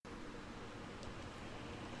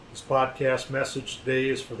This podcast message today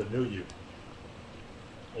is for the new you.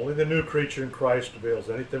 Only the new creature in Christ avails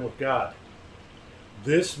anything with God.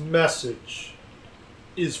 This message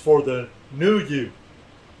is for the new you.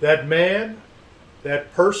 That man,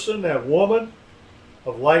 that person, that woman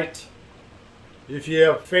of light. If you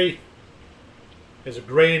have faith as a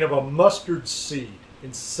grain of a mustard seed,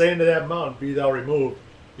 and saying to that mountain, be thou removed,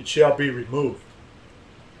 it shall be removed.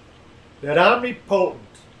 That omnipotent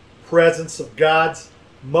presence of God's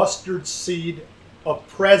mustard seed of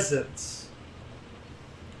presence.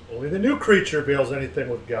 Only the new creature avails anything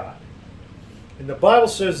with God. And the Bible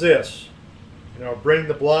says this, and I'll bring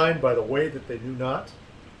the blind by the way that they knew not.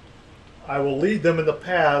 I will lead them in the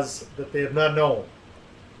paths that they have not known.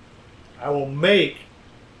 I will make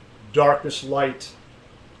darkness light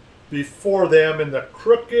before them, and the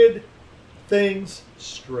crooked things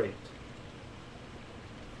straight.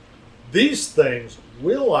 These things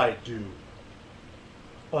will I do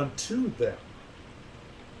unto them,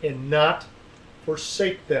 and not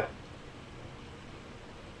forsake them.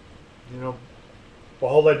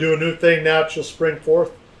 Behold, I do a new thing, now it shall spring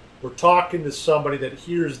forth. We're talking to somebody that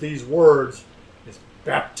hears these words, is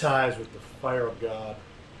baptized with the fire of God.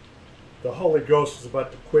 The Holy Ghost is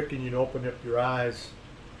about to quicken you and open up your eyes,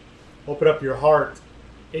 open up your heart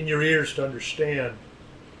and your ears to understand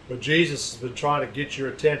what Jesus has been trying to get your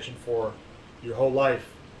attention for your whole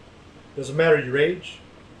life. Doesn't matter your age,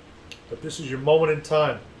 but this is your moment in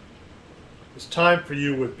time. This time for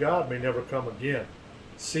you with God may never come again.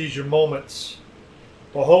 Seize your moments.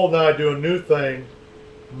 Behold, now I do a new thing.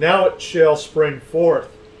 Now it shall spring forth.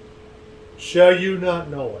 Shall you not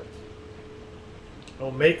know it?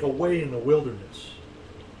 I'll make a way in the wilderness,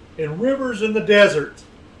 and rivers in the desert.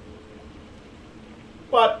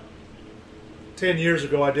 But 10 years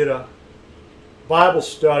ago, I did a Bible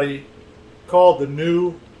study called The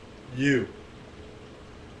New You.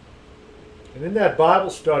 And in that Bible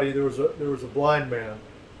study, there was a blind man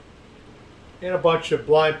and a bunch of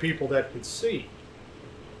blind people that could see.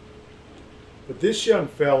 But this young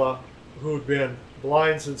fella, who had been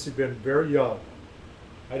blind since he'd been very young,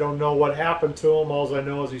 I don't know what happened to him. All I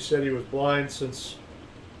know is he said he was blind since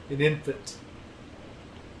an infant.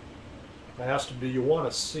 I asked him, do you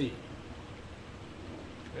want to see?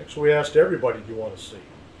 Actually, we asked everybody, do you want to see?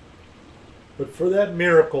 But for that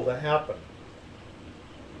miracle to happen,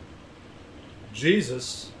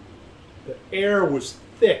 Jesus, the air was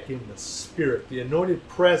thick in the Spirit. The anointed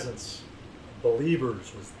presence of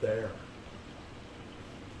believers was there.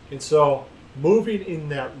 And so, moving in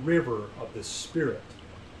that river of the Spirit,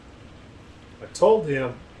 I told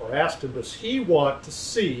him, or asked him, does he want to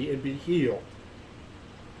see and be healed?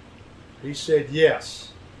 He said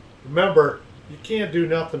yes. Remember, you can't do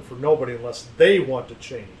nothing for nobody unless they want to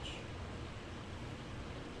change.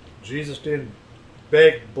 Jesus didn't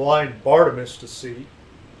beg blind Bartimaeus to see.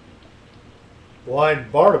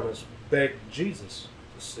 Blind Bartimaeus begged Jesus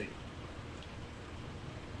to see.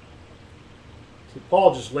 See,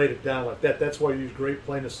 Paul just laid it down like that. That's why he used great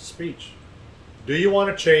plainness of speech. Do you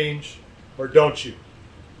want to change or don't you?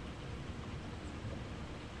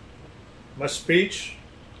 My speech,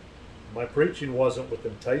 my preaching wasn't with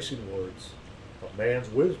enticing words of man's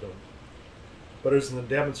wisdom, but it was in the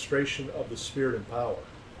demonstration of the Spirit and power.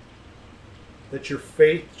 That your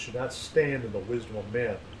faith should not stand in the wisdom of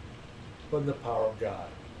men, but in the power of God.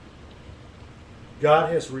 God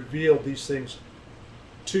has revealed these things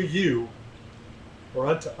to you or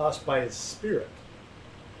unto us by His Spirit.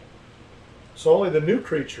 So only the new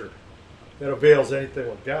creature that avails anything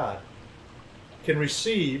with God can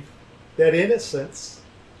receive that innocence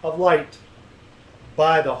of light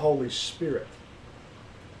by the Holy Spirit.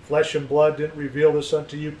 Flesh and blood didn't reveal this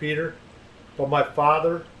unto you, Peter, but my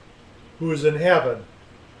Father who is in heaven,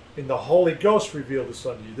 and the Holy Ghost revealed this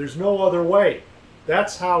unto you. There's no other way.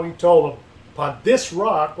 That's how He told them, upon this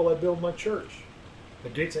rock will I build my church. The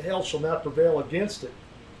gates of hell shall not prevail against it.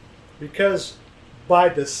 Because by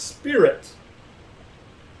the Spirit,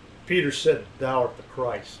 Peter said, thou art the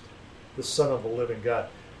Christ, the Son of the living God.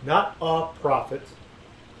 Not a prophet,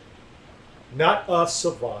 not a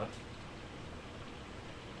savant,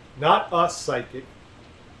 not a psychic,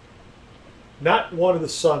 not one of the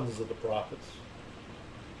sons of the prophets,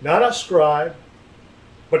 not a scribe,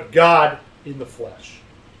 but God in the flesh.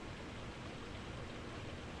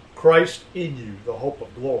 Christ in you, the hope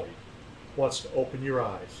of glory, wants to open your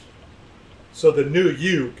eyes so the new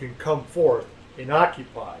you can come forth and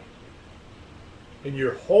occupy. And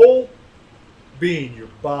your whole being, your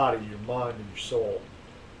body, your mind, and your soul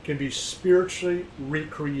can be spiritually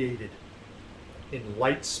recreated in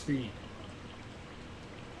light speed.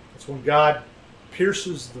 It's when God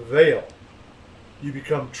pierces the veil you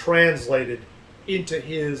become translated into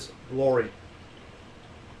his glory.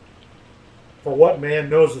 For what man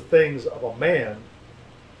knows the things of a man,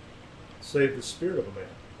 save the spirit of a man,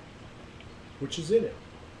 which is in him?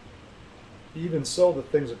 Even so, the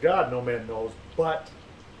things of God no man knows, but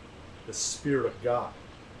the Spirit of God.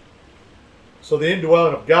 So the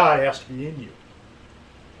indwelling of God has to be in you.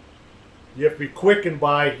 You have to be quickened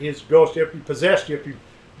by his ghost. You have to be possessed. You have to be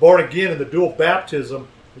born again in the dual baptism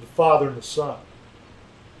of the Father and the Son.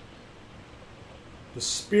 The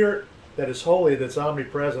Spirit that is holy, that's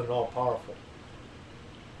omnipresent and all-powerful.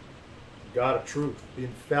 The God of truth, the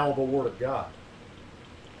infallible Word of God.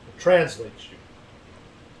 It translates you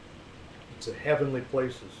into heavenly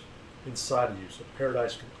places inside of you, so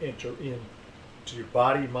paradise can enter into your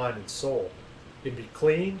body, mind, and soul, and be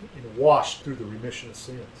cleaned and washed through the remission of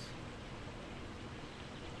sins.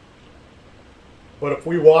 But if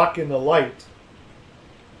we walk in the light,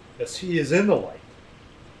 as he is in the light,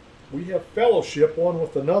 we have fellowship one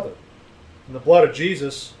with another. And the blood of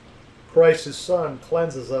Jesus, Christ his Son,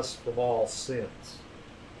 cleanses us from all sins.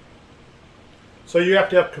 So you have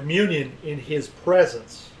to have communion in his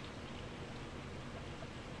presence,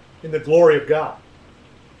 in the glory of God.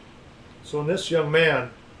 So when this young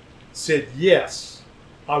man said, yes,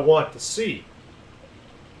 I want to see,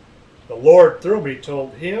 the Lord through me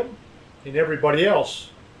told him and everybody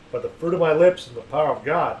else, by the fruit of my lips and the power of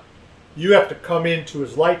God, you have to come into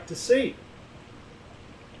his light to see.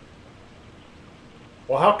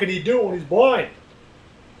 Well, how can he do it when he's blind?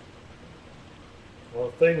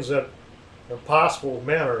 Well, things that are impossible with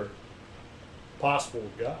man are possible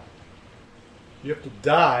with God. You have to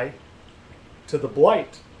die to the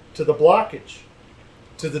blight, to the blockage,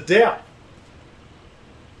 to the death,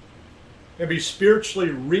 and be spiritually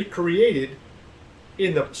recreated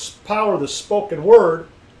in the power of the spoken word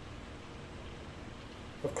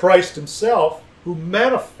of Christ himself, who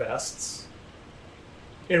manifests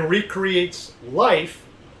and recreates life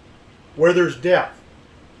where there's death.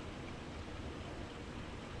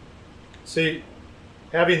 See,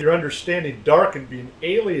 having your understanding darkened, being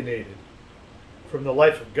alienated from the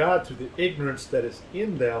life of God through the ignorance that is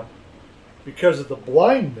in them because of the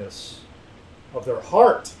blindness of their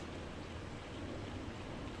heart.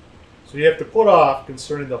 So you have to put off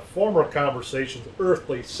concerning the former conversations,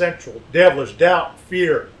 earthly, sensual, devilish, doubt,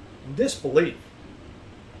 fear, and disbelief.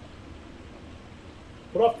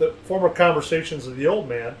 Put off the former conversations of the old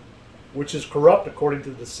man, which is corrupt according to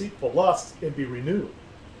the deceitful lusts, and be renewed.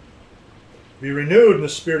 Be renewed in the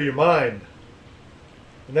spirit of your mind,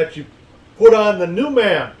 and that you put on the new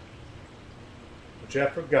man, which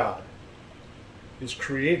after God is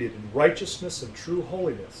created in righteousness and true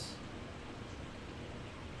holiness.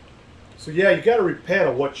 So yeah, you got to repent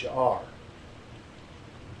of what you are.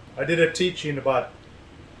 I did a teaching about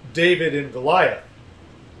David and Goliath.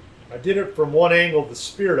 I did it from one angle, the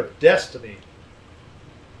spirit of destiny.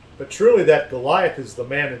 But truly that Goliath is the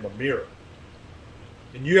man in the mirror.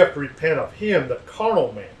 And you have to repent of him, the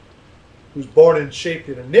carnal man, who's born and shaped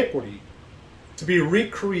in iniquity, to be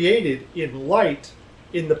recreated in light,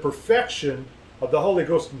 in the perfection of the Holy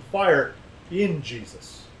Ghost and fire in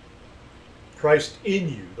Jesus. Christ in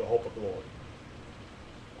you, the hope of glory.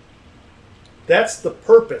 That's the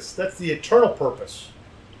purpose. That's the eternal purpose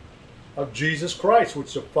of Jesus Christ,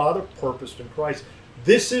 which the Father purposed in Christ.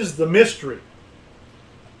 This is the mystery.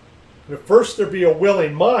 And if first there be a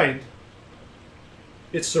willing mind,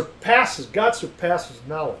 it surpasses, God surpasses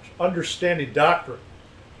knowledge, understanding doctrine,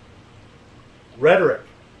 rhetoric,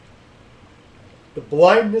 the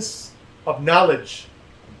blindness of knowledge,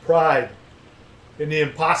 and pride, and the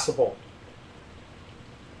impossible.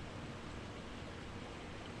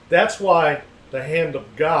 That's why the hand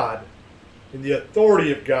of God, in the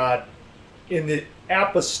authority of God, in the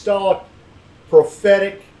apostolic,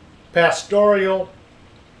 prophetic, pastoral,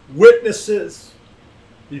 witnesses,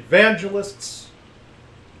 evangelists,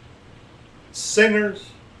 singers,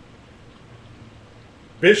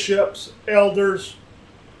 bishops, elders,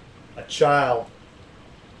 a child,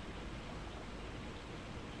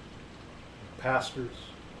 pastors,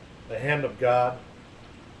 the hand of God.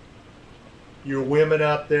 Your women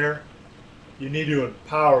out there, you need to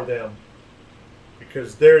empower them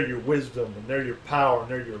because they're your wisdom and they're your power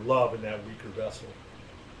and they're your love in that weaker vessel.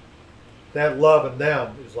 That love in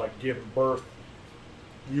them is like giving birth.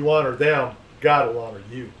 You honor them, God will honor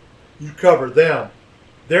you. You cover them,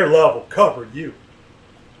 their love will cover you.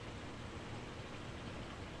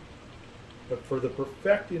 But for the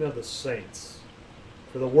perfecting of the saints,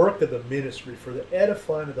 for the work of the ministry, for the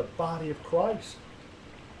edifying of the body of Christ,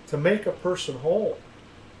 to make a person whole,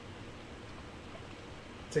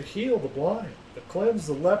 to heal the blind, to cleanse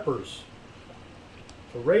the lepers,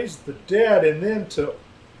 to raise the dead, and then to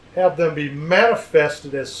have them be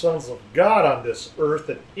manifested as sons of God on this earth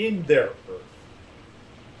and in their earth.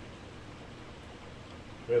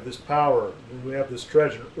 We have this power, and we have this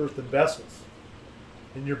treasure in earthen vessels.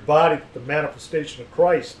 In your body, the manifestation of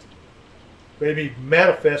Christ may be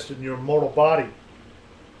manifested in your mortal body.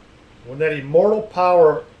 When that immortal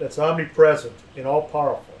power that's omnipresent and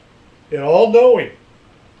all-powerful and all-knowing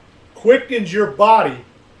quickens your body,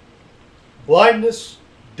 blindness,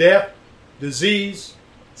 death, disease,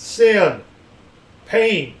 sin,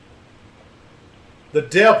 pain, the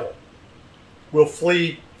devil will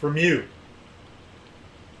flee from you.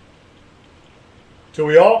 Till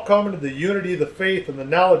we all come into the unity of the faith and the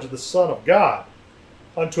knowledge of the Son of God,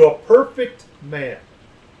 unto a perfect man,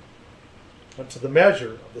 unto the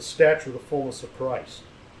measure of the stature of the fullness of Christ.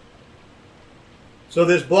 So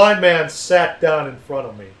this blind man sat down in front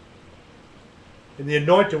of me, and the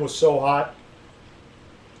anointing was so hot,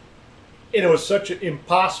 and it was such an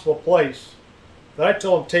impossible place, that I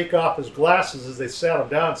told him to take off his glasses as they sat him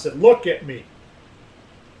down and said, "Look at me."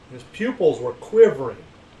 His pupils were quivering.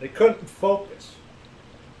 They couldn't focus.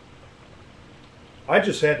 I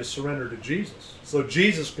just had to surrender to Jesus, so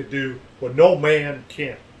Jesus could do what no man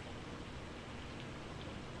can.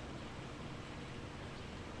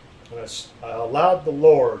 And I allowed the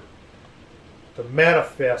Lord to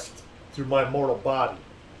manifest through my mortal body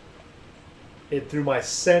and through my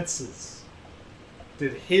senses.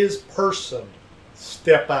 Did his person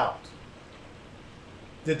step out?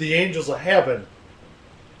 Did the angels of heaven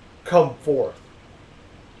come forth?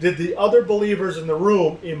 Did the other believers in the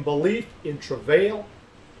room, in belief, in travail,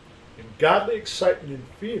 in godly excitement, in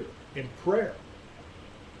fear, in prayer,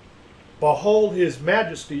 behold his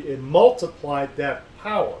majesty and multiplied that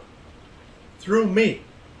power through me?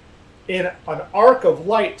 And an arc of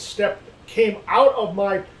light came out of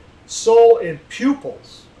my soul and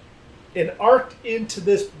pupils and arced into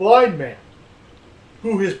this blind man,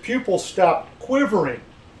 who his pupils stopped quivering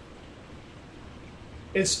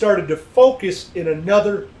and started to focus in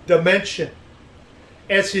another dimension.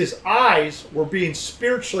 As his eyes were being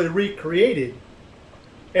spiritually recreated,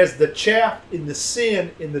 as the chaff in the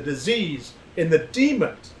sin, in the disease, in the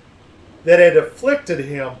demons that had afflicted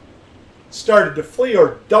him started to flee,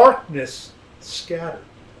 or darkness scattered.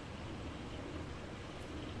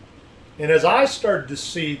 And as I started to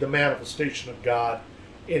see the manifestation of God,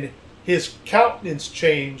 and his countenance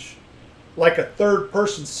change like a third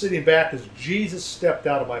person sitting back as Jesus stepped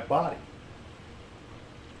out of my body,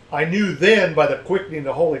 I knew then, by the quickening of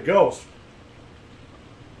the Holy Ghost,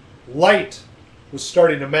 light was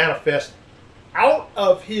starting to manifest out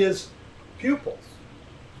of his pupils.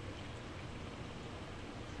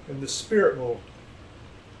 And the Spirit moved.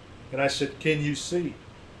 And I said, "Can you see?"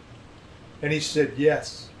 And he said,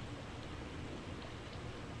 "Yes."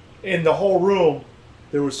 In the whole room,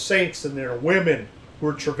 there were saints in there, women who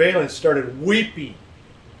were travailing, started weeping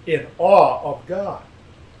in awe of God.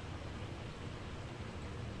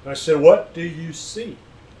 And I said, "What do you see?"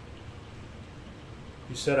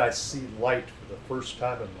 He said, "I see light for the first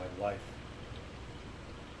time in my life."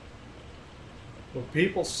 When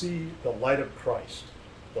people see the light of Christ,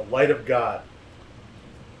 the light of God,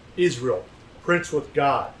 Israel, Prince with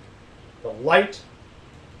God, the light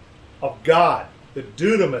of God, the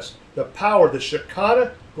dunamis, the power, the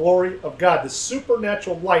Shekinah glory of God, the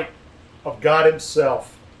supernatural light of God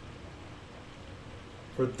himself.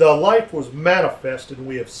 For the life was manifest, and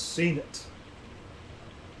we have seen it,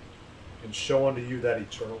 and show unto you that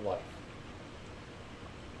eternal life,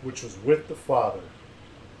 which was with the Father,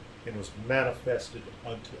 and was manifested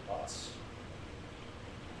unto us.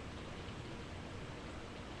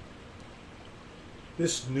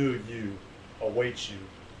 This new you awaits you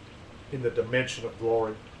in the dimension of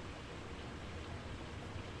glory.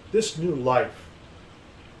 This new life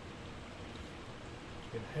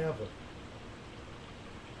in heaven.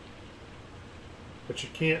 But you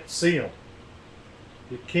can't see him.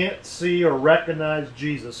 You can't see or recognize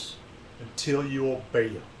Jesus until you obey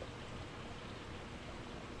him.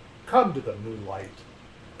 Come to the new light.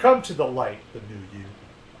 Come to the light, the new you.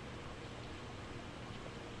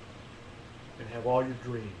 And have all your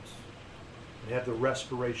dreams. And have the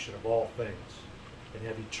restoration of all things. And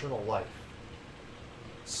have eternal life.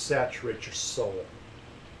 Saturate your soul.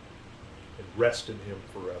 And rest in him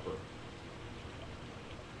forever.